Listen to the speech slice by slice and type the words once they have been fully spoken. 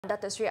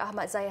Datuk Seri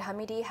Ahmad Zahid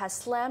Hamidi has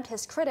slammed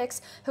his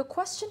critics who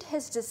questioned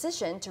his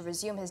decision to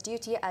resume his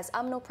duty as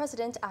Umno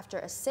president after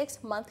a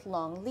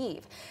 6-month-long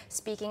leave.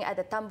 Speaking at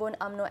the Tambun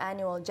Umno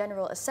Annual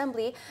General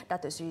Assembly,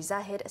 Datuk Seri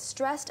Zahid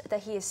stressed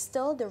that he is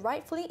still the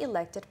rightfully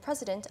elected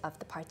president of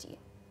the party.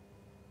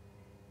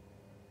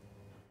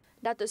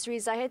 Datuk Seri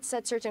Zahid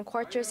said certain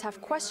quarters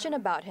have questioned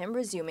about him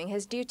resuming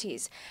his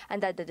duties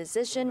and that the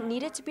decision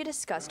needed to be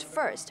discussed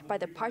first by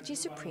the party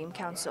Supreme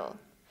Council.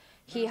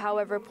 He,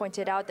 however,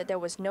 pointed out that there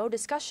was no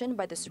discussion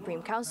by the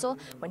Supreme Council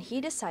when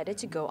he decided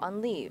to go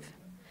on leave.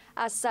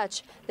 As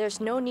such, there's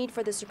no need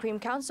for the Supreme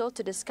Council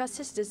to discuss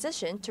his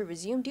decision to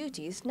resume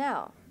duties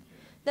now.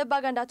 The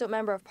Bagan Datuk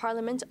Member of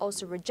Parliament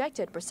also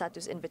rejected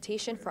Bersatu's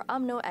invitation for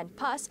UMNO and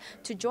PAS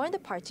to join the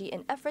party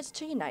in efforts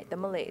to unite the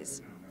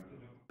Malays.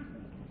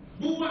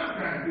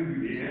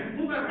 Bubarkan dia,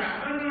 bubarkan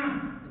mana?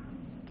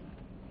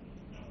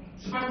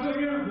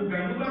 Sepatutnya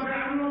bukan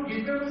bubarkan UMNO,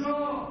 kita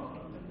besar.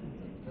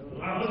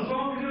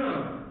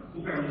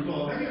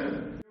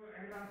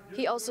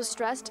 He also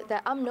stressed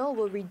that UMNO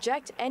will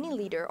reject any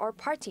leader or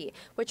party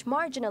which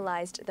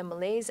marginalized the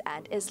Malays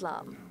and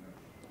Islam.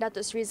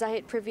 Datuk Seri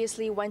Zahid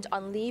previously went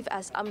on leave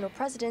as UMNO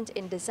president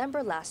in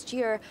December last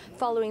year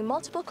following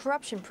multiple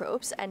corruption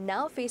probes and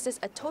now faces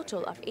a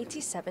total of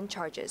 87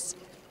 charges.